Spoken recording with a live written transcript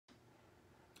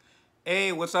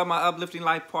Hey, what's up, my uplifting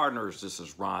life partners? This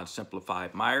is Ron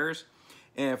Simplified Myers.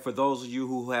 And for those of you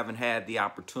who haven't had the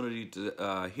opportunity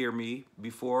to hear me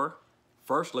before,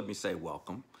 first, let me say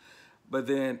welcome. But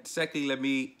then, secondly, let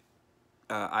me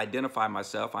identify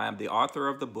myself. I am the author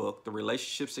of the book, The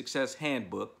Relationship Success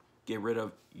Handbook. Get rid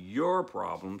of your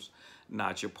problems,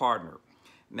 not your partner.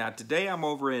 Now, today I'm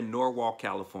over in Norwalk,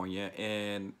 California,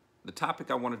 and the topic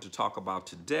I wanted to talk about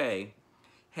today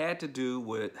has to do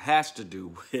with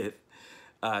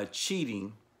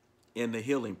cheating in the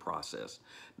healing process.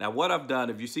 Now, what I've done,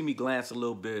 if you see me glance a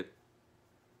little bit,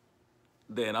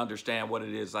 then understand what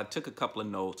it is. I took a couple of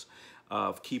notes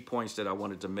of key points that I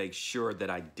wanted to make sure that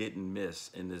I didn't miss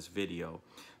in this video.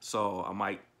 So I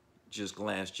might just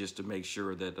glance just to make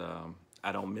sure that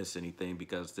I don't miss anything,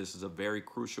 because this is a very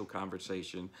crucial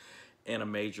conversation and a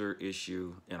major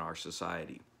issue in our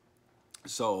society.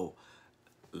 So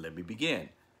let me begin.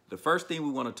 The first thing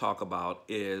we want to talk about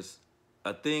is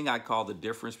a thing I call the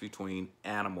difference between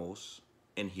animals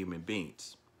and human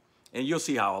beings. And you'll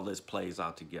see how all this plays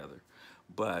out together.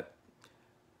 But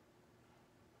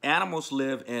animals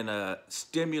live in a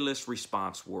stimulus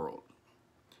response world.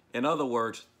 In other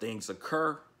words, things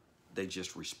occur, they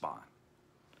just respond.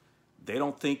 They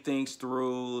don't think things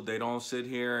through. They don't sit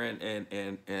here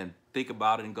and think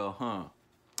about it and go,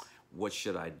 what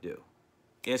should I do?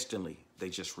 Instantly, they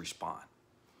just respond.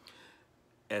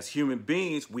 As human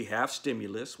beings, we have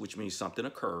stimulus, which means something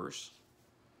occurs,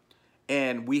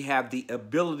 and we have the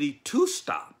ability to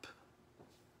stop,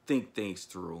 think things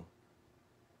through,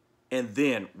 and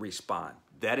then respond.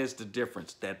 That is the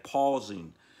difference, that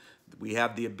pausing. We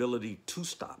have the ability to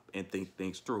stop and think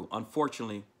things through.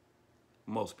 Unfortunately,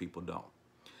 most people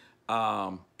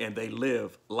don't. And they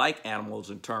live like animals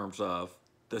in terms of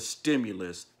the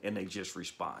stimulus, and they just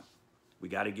respond. We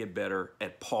got to get better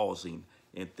at pausing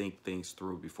and think things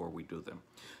through before we do them.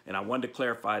 And I wanted to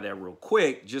clarify that real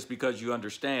quick, just because you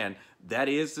understand that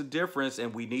is the difference,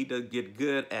 and we need to get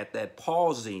good at that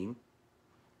pausing,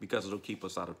 because it'll keep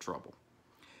us out of trouble.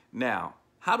 Now,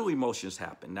 how do emotions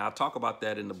happen? Now, I talk about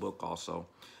that in the book also.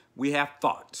 We have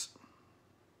thoughts.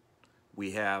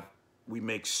 We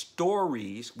make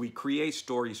stories. We create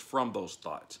stories from those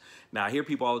thoughts. Now, I hear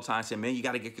people all the time say, man, you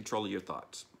got to get control of your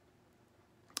thoughts.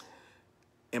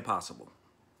 Impossible.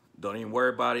 Don't even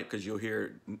worry about it, because you'll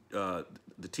hear the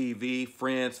TV,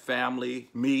 friends, family,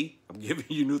 me. I'm giving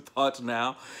you new thoughts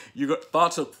now.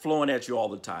 Thoughts are flowing at you all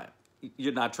the time.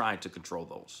 You're not trying to control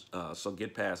those. So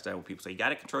get past that when people say, you got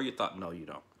to control your thought. No, you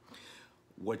don't.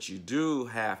 What you do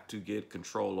have to get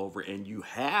control over, and you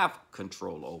have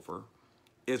control over,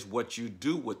 is what you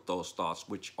do with those thoughts,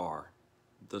 which are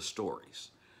the stories.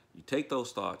 You take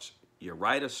those thoughts, you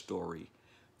write a story.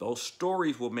 Those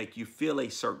stories will make you feel a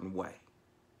certain way.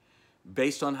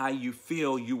 Based on how you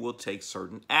feel, you will take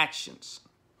certain actions.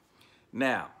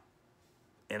 Now,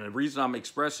 and the reason I'm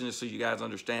expressing this so you guys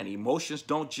understand, emotions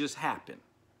don't just happen.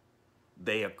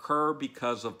 They occur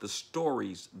because of the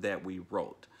stories that we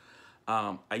wrote.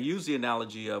 I use the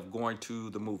analogy of going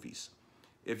to the movies.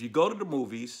 If you go to the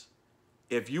movies,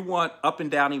 if you want up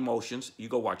and down emotions, you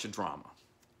go watch a drama.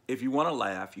 If you want to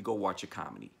laugh, you go watch a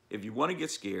comedy. If you want to get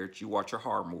scared, you watch a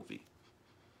horror movie.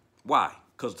 Why?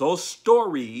 Because those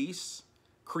stories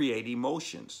create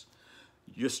emotions.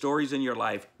 Your stories in your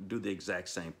life do the exact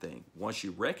same thing. Once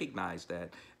you recognize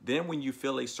that, then when you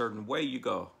feel a certain way, you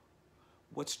go,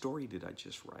 what story did I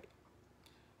just write?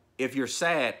 If you're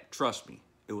sad, trust me,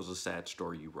 it was a sad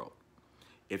story you wrote.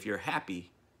 If you're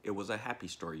happy, it was a happy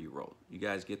story you wrote. You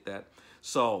guys get that?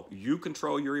 So you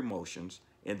control your emotions,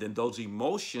 and then those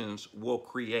emotions will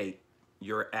create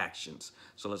your actions.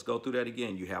 So let's go through that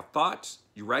again. You have thoughts,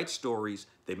 you write stories,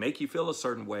 they make you feel a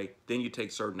certain way, then you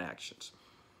take certain actions.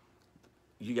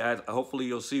 You guys, hopefully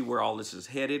you'll see where all this is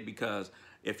headed, because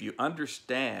if you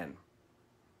understand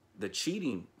the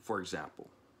cheating, for example,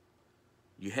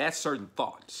 you had certain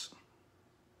thoughts,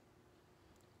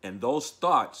 and those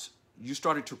thoughts, you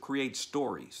started to create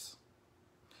stories.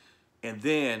 And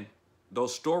then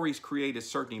those stories created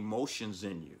certain emotions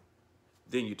in you.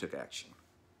 Then you took action.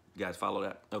 You guys follow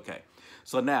that? Okay.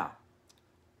 So now,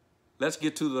 let's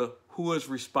get to the who is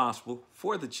responsible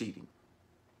for the cheating.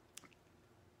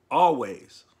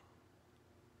 Always,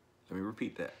 let me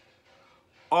repeat that.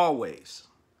 Always,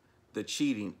 the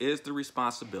cheating is the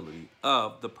responsibility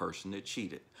of the person that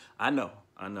cheated. I know.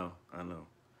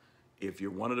 If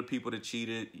you're one of the people that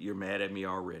cheated, you're mad at me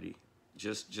already.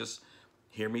 Just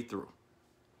hear me through.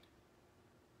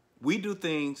 We do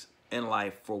things in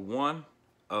life for one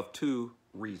of two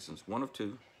reasons. One of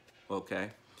two, okay?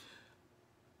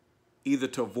 Either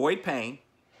to avoid pain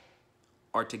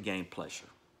or to gain pleasure.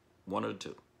 One of the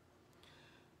two.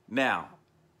 Now,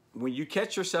 when you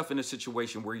catch yourself in a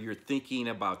situation where you're thinking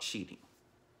about cheating,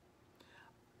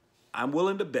 I'm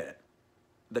willing to bet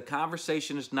the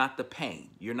conversation is not the pain.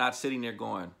 You're not sitting there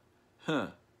going,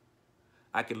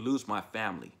 I could lose my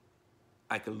family.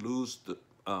 I could lose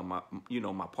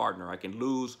my partner. I can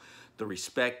lose the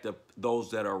respect of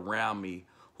those that are around me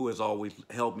who has always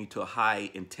held me to a high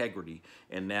integrity,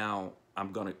 and now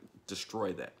I'm going to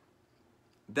destroy that.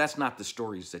 That's not the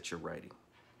stories that you're writing.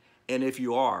 And if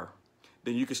you are,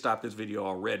 then you can stop this video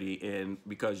already, and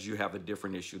because you have a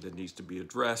different issue that needs to be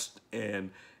addressed,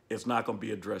 and it's not going to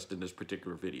be addressed in this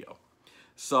particular video.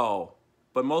 So,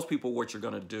 but most people, what you're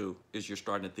going to do is you're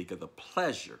starting to think of the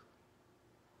pleasure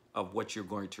of what you're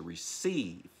going to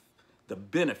receive, the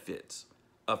benefits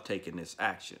of taking this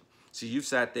action. See, you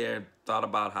sat there and thought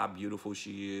about how beautiful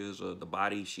she is or the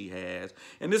body she has.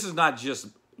 And this is not just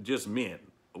men.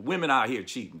 Women out here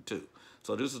cheating too.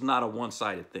 So this is not a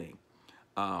one-sided thing.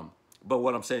 But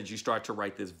what I'm saying is you start to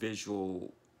write this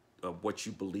visual of what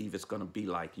you believe it's going to be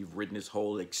like. You've written this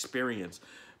whole experience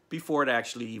before it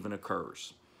actually even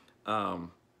occurs.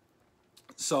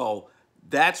 So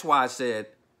that's why I said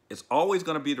it's always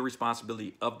going to be the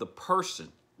responsibility of the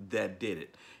person that did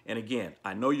it. And again,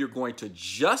 I know you're going to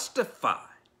justify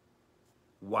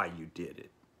why you did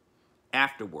it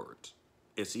afterwards.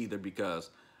 It's either because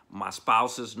my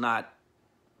spouse is not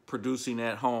producing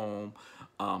at home,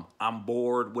 I'm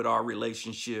bored with our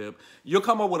relationship. You'll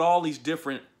come up with all these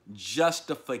different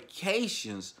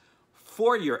justifications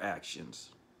for your actions.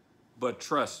 But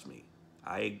trust me,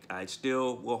 I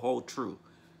still will hold true.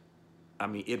 I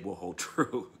mean, it will hold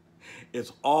true.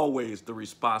 It's always the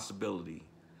responsibility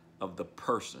of the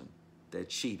person that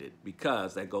cheated,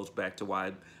 because that goes back to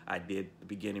why I did the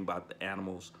beginning about the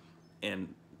animals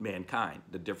and mankind.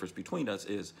 The difference between us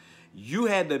is you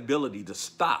had the ability to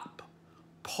stop,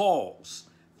 pause,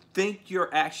 think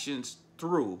your actions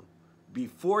through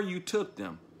before you took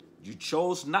them. You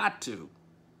chose not to.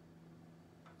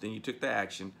 Then you took the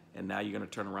action, and now you're going to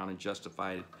turn around and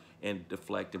justify it and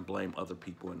deflect and blame other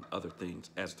people and other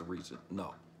things as the reason.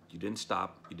 No, you didn't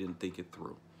stop. You didn't think it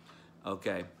through.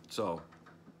 Okay, so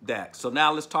that. So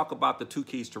now let's talk about the 2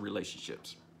 keys to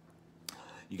relationships.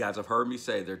 You guys have heard me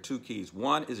say there are 2 keys.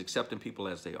 One is accepting people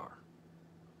as they are.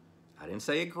 I didn't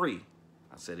say agree.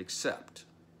 I said accept.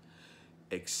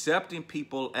 Accepting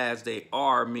people as they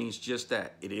are means just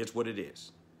that. It is what it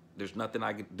is. There's nothing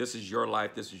I can, this is your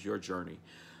life. This is your journey.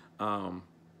 I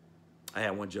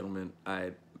had one gentleman,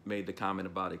 I made the comment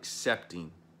about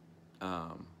accepting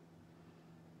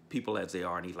people as they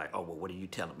are, and he's like, oh, well, what are you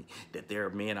telling me? That there are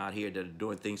men out here that are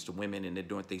doing things to women and they're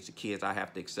doing things to kids. I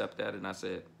have to accept that. And I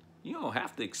said, you don't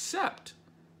have to accept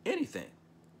anything.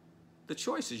 The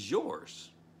choice is yours.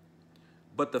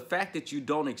 But the fact that you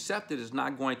don't accept it is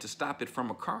not going to stop it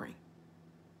from occurring.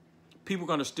 People are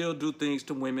going to still do things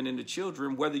to women and to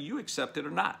children, whether you accept it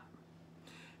or not.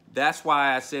 That's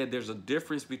why I said there's a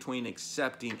difference between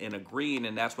accepting and agreeing,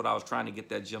 and that's what I was trying to get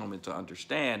that gentleman to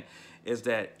understand, is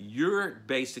that you're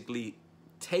basically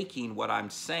taking what I'm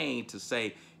saying to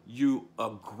say you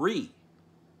agree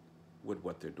with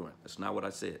what they're doing. That's not what I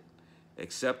said.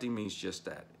 Accepting means just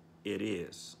that. It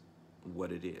is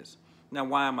what it is. Now,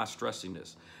 why am I stressing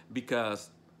this? Because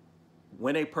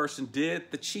when a person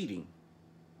did the cheating,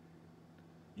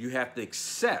 you have to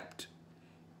accept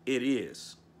it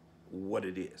is what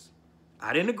it is.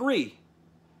 I didn't agree.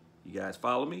 You guys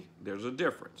follow me? There's a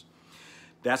difference.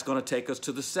 That's going to take us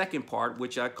to the second part,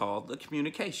 which I call the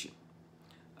communication.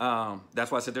 That's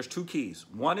why I said there's 2 keys.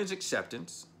 One is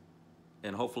acceptance,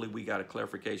 and hopefully we got a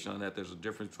clarification on that. There's a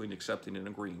difference between accepting and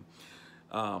agreeing.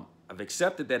 I've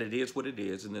accepted that it is what it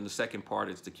is, and then the second part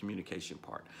is the communication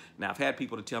part. Now, I've had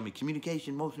people to tell me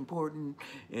communication most important,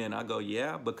 and I go,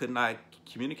 yeah, but couldn't I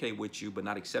communicate with you but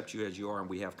not accept you as you are, and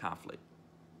we have conflict?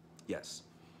 Yes.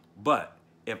 But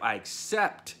if I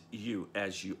accept you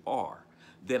as you are,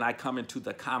 then I come into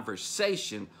the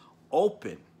conversation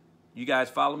open. You guys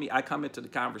follow me? I come into the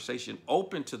conversation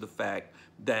open to the fact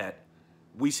that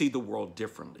we see the world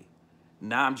differently.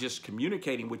 Now I'm just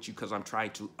communicating with you because I'm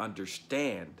trying to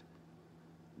understand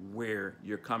where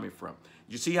you're coming from.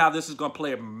 You see how this is going to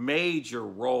play a major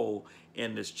role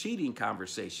in this cheating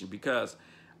conversation, because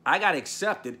I got to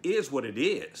accept it is what it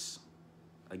is.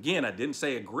 Again, I didn't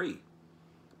say agree.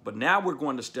 But now we're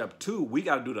going to step 2. We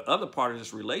got to do the other part of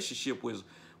this relationship, was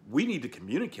we need to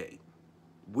communicate.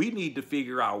 We need to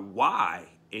figure out why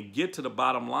and get to the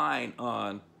bottom line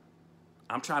on,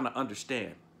 I'm trying to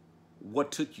understand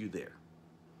what took you there.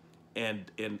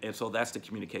 And so that's the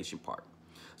communication part.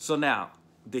 So now,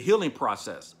 the healing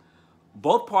process.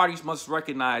 Both parties must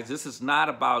recognize this is not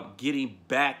about getting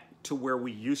back to where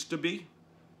we used to be.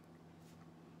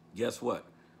 Guess what?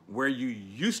 Where you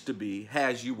used to be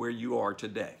has you where you are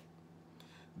today.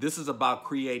 This is about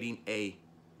creating a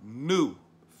new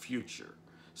future,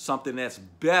 something that's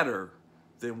better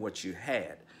than what you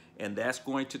had. And that's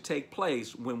going to take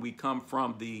place when we come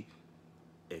from the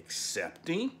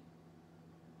accepting,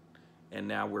 and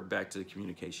now we're back to the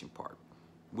communication part,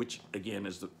 which again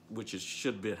is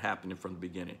should have been happening from the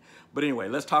beginning. But anyway,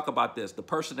 let's talk about this. The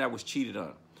person that was cheated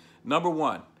on. Number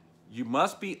one, you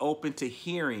must be open to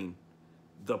hearing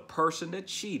the person that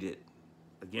cheated,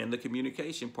 again, the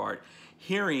communication part,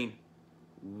 hearing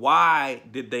why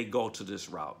did they go to this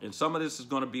route. And some of this is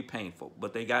going to be painful,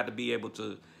 but they got to be able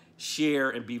to share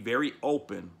and be very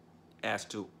open as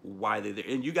to why they're there.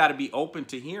 And you got to be open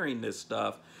to hearing this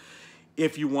stuff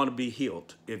if you want to be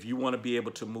healed, if you want to be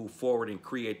able to move forward and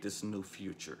create this new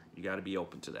future. You got to be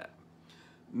open to that.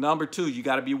 Number two, you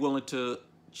got to be willing to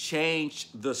change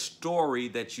the story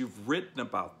that you've written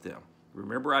about them.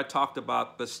 Remember, I talked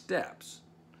about the steps.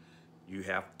 You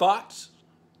have thoughts,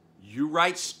 you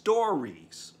write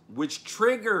stories which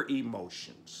trigger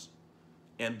emotions,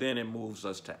 and then it moves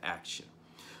us to action.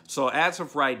 So as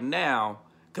of right now,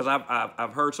 because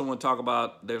I've heard someone talk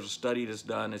about, there's a study that's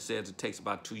done that says it takes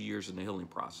about 2 years in the healing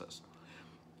process.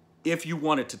 If you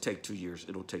want it to take 2 years,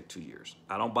 it'll take 2 years.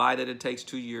 I don't buy that it takes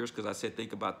 2 years because I said,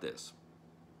 think about this.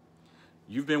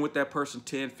 You've been with that person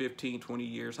 10, 15, 20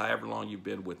 years, however long you've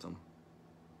been with them.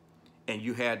 And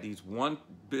you had these one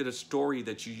bit of story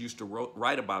that you used to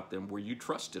write about them where you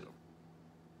trusted them.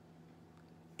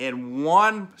 In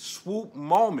one swoop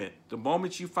moment, the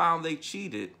moment you found they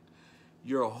cheated,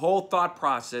 your whole thought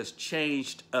process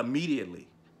changed immediately.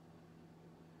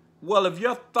 Well, if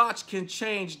your thoughts can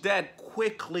change that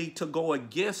quickly to go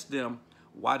against them,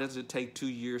 why does it take 2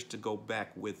 years to go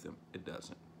back with them? It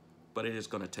doesn't. But it is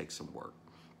going to take some work.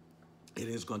 It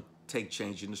is going to take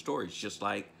changing the stories, just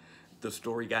like the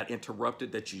story got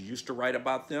interrupted that you used to write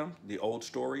about them, the old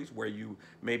stories where you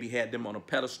maybe had them on a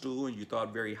pedestal and you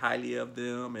thought very highly of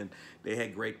them and they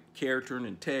had great character and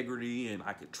integrity and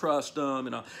I could trust them.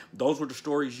 And those were the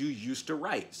stories you used to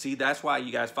write. See, that's why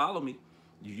you guys follow me.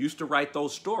 You used to write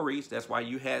those stories. That's why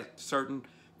you had certain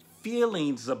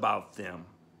feelings about them.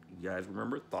 You guys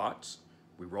remember thoughts.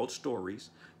 We wrote stories,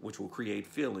 which will create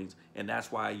feelings. And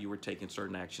that's why you were taking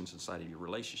certain actions inside of your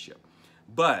relationship.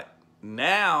 But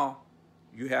now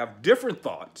you have different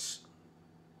thoughts.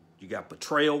 You got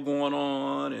betrayal going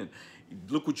on and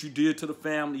look what you did to the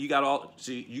family. You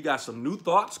got some new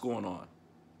thoughts going on,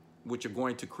 which are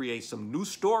going to create some new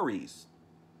stories,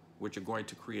 which are going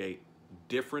to create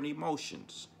different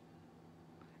emotions.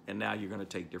 And now you're going to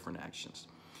take different actions.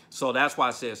 So that's why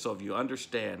I said, so if you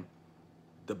understand,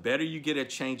 the better you get at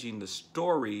changing the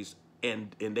stories,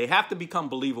 and they have to become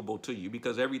believable to you,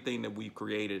 because everything that we've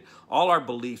created, all our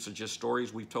beliefs are just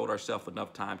stories we've told ourselves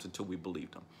enough times until we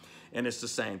believed them. And it's the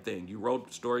same thing. You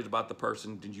wrote stories about the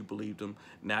person, then you believed them.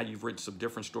 Now you've written some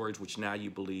different stories, which now you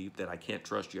believe that I can't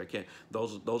trust you. I can't.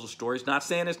 Those are stories. Not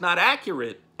saying it's not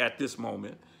accurate at this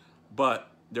moment, but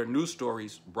they're new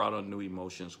stories brought on new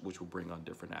emotions, which will bring on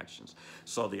different actions.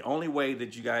 So the only way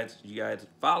that you guys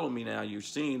follow me now, you're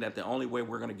seeing that the only way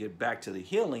we're going to get back to the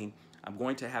healing, I'm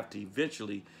going to have to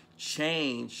eventually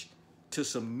change to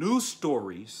some new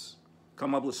stories,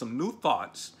 come up with some new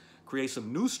thoughts, create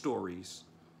some new stories,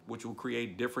 which will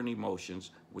create different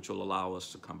emotions, which will allow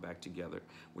us to come back together,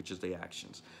 which is the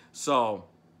actions. So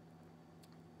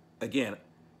again,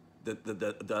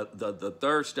 the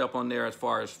third step on there, as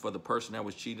far as for the person that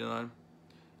was cheated on,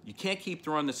 you can't keep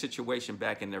throwing the situation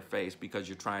back in their face because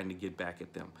you're trying to get back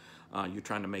at them. You're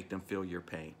trying to make them feel your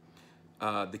pain.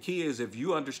 The key is, if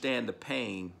you understand the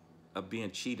pain of being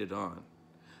cheated on,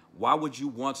 why would you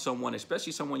want someone,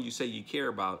 especially someone you say you care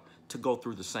about, to go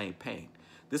through the same pain?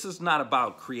 This is not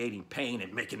about creating pain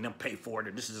and making them pay for it,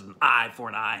 and this is an eye for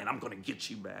an eye and I'm going to get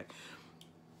you back.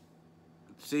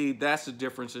 See, that's the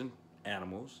difference in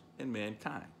animals and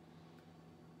mankind.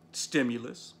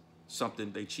 Stimulus,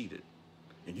 something they cheated,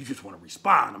 and you just want to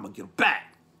respond, I'm going to get them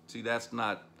back. See, that's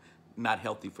not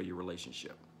healthy for your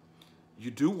relationship.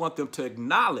 You do want them to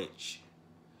acknowledge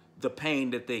the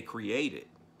pain that they created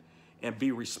and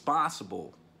be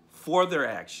responsible for their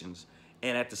actions,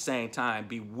 and at the same time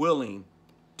be willing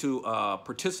to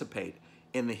participate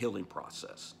in the healing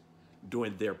process,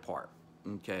 doing their part.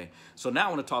 Okay, so now I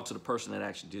want to talk to the person that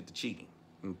actually did the cheating.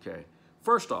 Okay,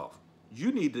 first off,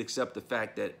 you need to accept the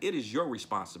fact that it is your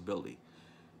responsibility.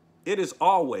 It is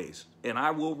always, and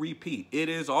I will repeat, it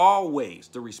is always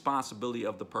the responsibility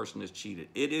of the person that's cheated.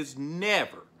 It is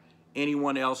never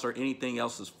anyone else or anything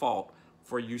else's fault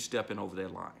for you stepping over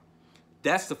that line.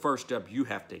 That's the first step you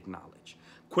have to acknowledge.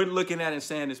 Quit looking at it and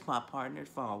saying it's my partner's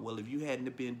fault. Well, if you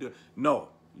hadn't been doing, no,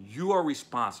 you are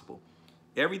responsible.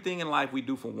 Everything in life we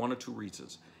do for one or two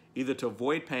reasons, either to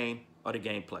avoid pain or to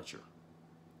gain pleasure.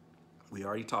 We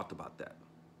already talked about that.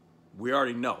 We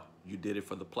already know you did it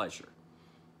for the pleasure.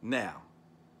 Now,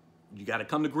 you got to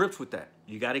come to grips with that.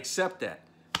 You got to accept that.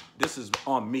 This is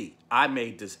on me. I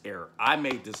made this error. I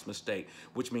made this mistake,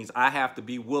 which means I have to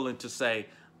be willing to say,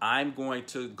 I'm going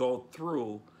to go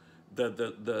through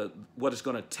what it's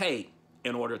going to take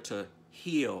in order to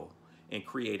heal and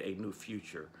create a new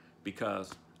future,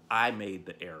 because I made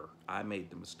the error. I made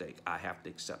the mistake. I have to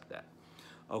accept that.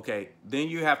 Okay, then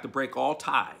you have to break all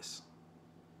ties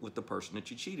with the person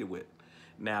that you cheated with.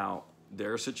 Now,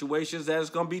 there are situations that it's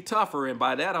going to be tougher, and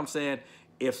by that I'm saying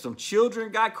if some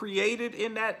children got created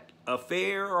in that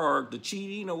affair or the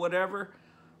cheating or whatever,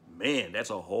 man,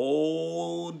 that's a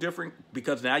whole different,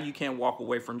 because now you can't walk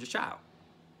away from your child,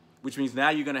 which means now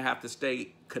you're going to have to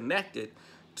stay connected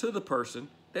to the person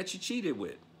that you cheated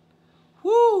with.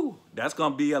 Whoo, that's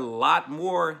going to be a lot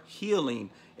more healing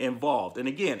involved. And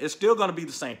again, it's still going to be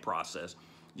the same process.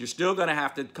 You're still going to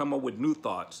have to come up with new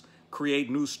thoughts,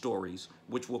 create new stories,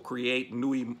 which will create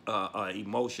new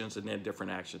emotions and then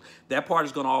different actions. That part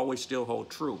is going to always still hold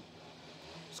true.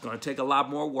 It's going to take a lot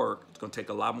more work. It's going to take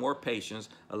a lot more patience,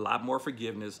 a lot more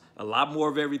forgiveness, a lot more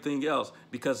of everything else,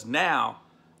 because now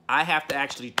I have to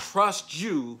actually trust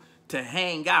you to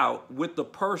hang out with the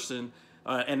person,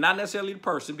 and not necessarily the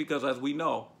person, because as we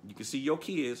know, you can see your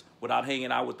kids without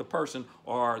hanging out with the person,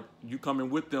 or you coming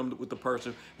with them with the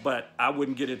person. But I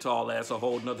wouldn't get into all that. It's a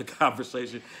whole nother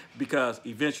conversation, because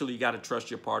eventually you got to trust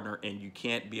your partner, and you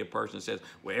can't be a person that says,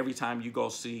 well, every time you go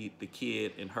see the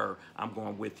kid and her, I'm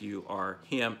going with you, or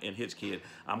him and his kid,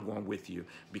 I'm going with you,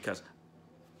 because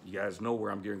you guys know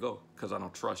where I'm going to go, because I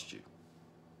don't trust you.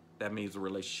 That means the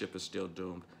relationship is still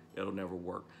doomed. It'll never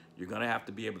work. You're going to have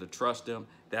to be able to trust them.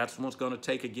 That's what's going to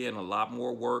take, again, a lot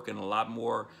more work and a lot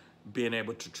more being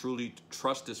able to truly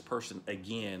trust this person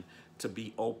again, to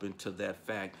be open to that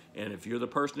fact. And if you're the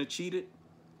person that cheated,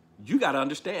 you got to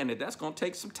understand that that's going to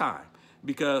take some time,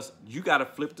 because you got to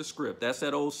flip the script. That's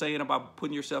that old saying about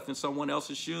putting yourself in someone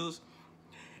else's shoes.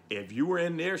 If you were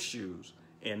in their shoes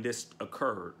and this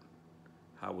occurred,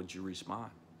 how would you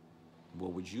respond?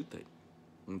 What would you think?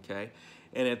 Okay.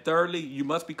 And then thirdly, you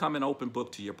must become an open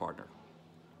book to your partner.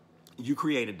 You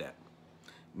created that.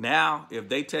 Now, if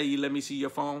they tell you, let me see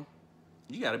your phone,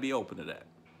 you got to be open to that.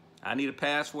 I need a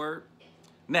password.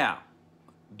 Now,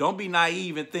 don't be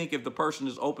naive and think if the person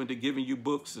is open to giving you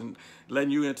books and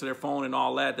letting you into their phone and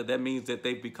all that, that means that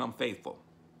they've become faithful.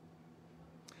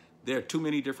 There are too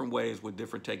many different ways with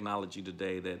different technology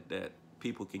today that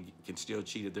people can still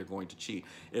cheat if they're going to cheat.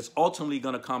 It's ultimately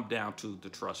going to come down to the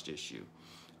trust issue.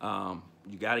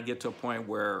 You got to get to a point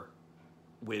where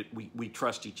we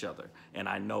trust each other. And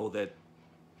I know that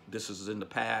this is in the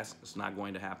past. It's not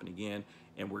going to happen again,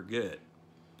 and we're good.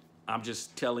 I'm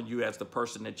just telling you, as the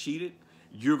person that cheated,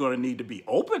 you're going to need to be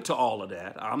open to all of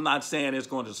that. I'm not saying it's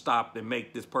going to stop and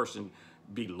make this person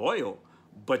be loyal,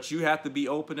 but you have to be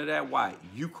open to that. Why?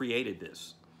 You created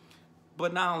this.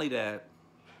 But not only that,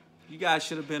 you guys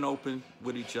should have been open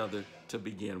with each other to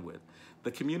begin with. The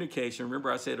communication,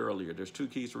 remember I said earlier, there's two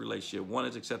keys to a relationship. One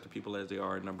is accept the people as they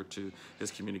are, and number two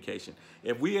is communication.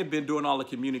 If we had been doing all the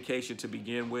communication to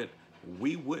begin with,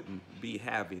 we wouldn't be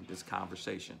having this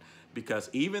conversation. Because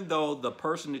even though the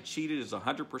person that cheated is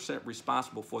 100%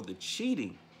 responsible for the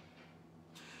cheating,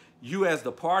 you as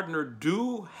the partner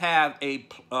do have a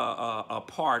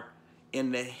part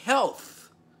in the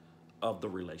health of the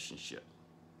relationship.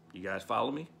 You guys follow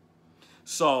me?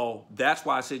 So that's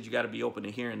why I said you got to be open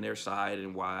to hearing their side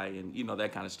and why, and you know,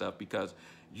 that kind of stuff, because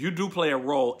you do play a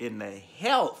role in the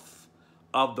health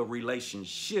of the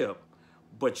relationship,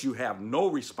 but you have no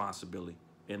responsibility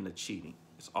in the cheating.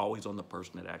 It's always on the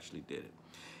person that actually did it.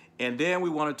 And then we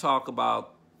want to talk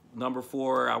about number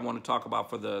 4. I want to talk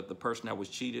about for the person that was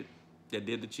cheated, that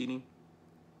did the cheating.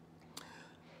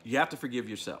 You have to forgive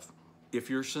yourself.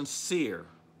 If you're sincere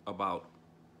about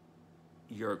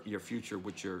your future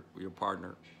with your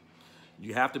partner,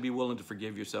 you have to be willing to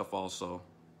forgive yourself also,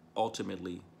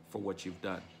 ultimately, for what you've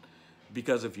done.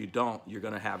 Because if you don't, you're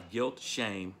going to have guilt,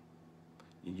 shame,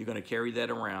 and you're going to carry that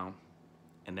around,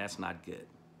 and that's not good.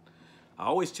 I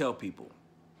always tell people,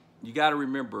 you got to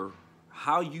remember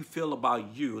how you feel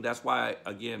about you. That's why,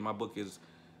 again, my book is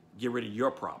Get Rid of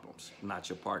Your Problems, Not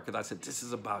Your Part, because I said this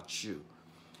is about you.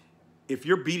 If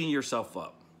you're beating yourself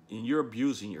up and you're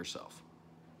abusing yourself,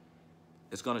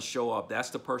 it's going to show up. That's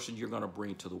the person you're going to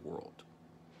bring to the world.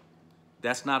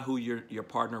 That's not who your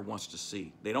partner wants to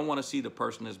see. They don't want to see the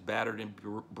person that's battered and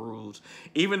bruised,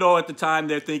 even though at the time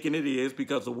they're thinking it is,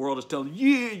 because the world is telling,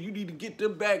 yeah, you need to get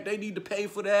them back. They need to pay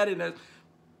for that. And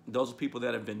those are people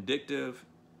that are vindictive.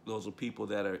 Those are people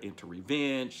that are into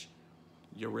revenge.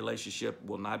 Your relationship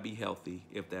will not be healthy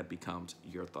if that becomes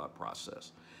your thought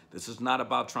process. This is not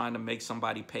about trying to make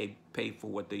somebody pay for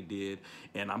what they did,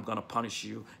 and I'm going to punish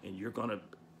you, and you're going to.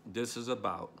 This is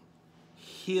about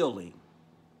healing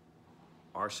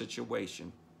our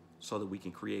situation so that we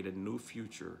can create a new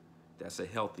future that's a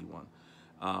healthy one.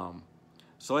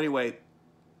 So anyway,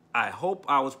 I hope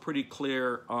I was pretty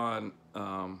clear on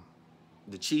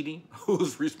the cheating,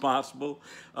 who's responsible,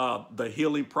 the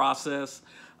healing process.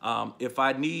 If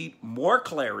I need more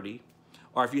clarity,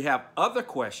 or if you have other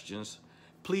questions,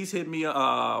 please hit me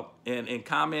and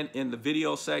comment in the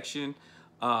video section.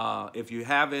 If you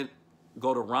haven't,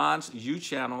 go to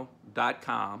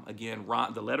ronsyouchannel.com. Again,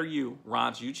 the letter U,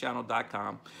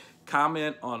 ronsyouchannel.com.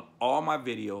 Comment on all my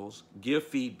videos, give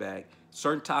feedback,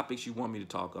 certain topics you want me to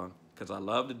talk on, because I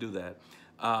love to do that.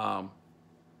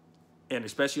 And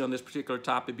especially on this particular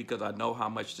topic, because I know how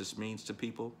much this means to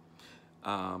people.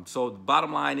 So the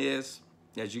bottom line is,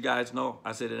 as you guys know,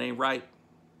 I said it ain't right,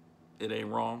 it ain't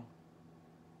wrong,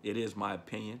 it is my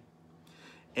opinion.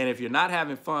 And if you're not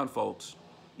having fun, folks,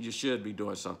 you should be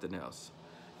doing something else.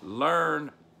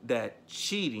 Learn that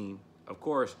cheating, of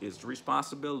course, is the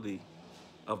responsibility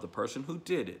of the person who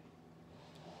did it.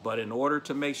 But in order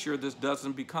to make sure this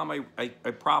doesn't become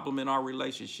a problem in our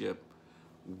relationship,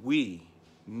 we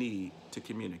need to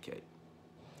communicate.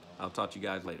 I'll talk to you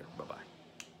guys later. Bye-bye.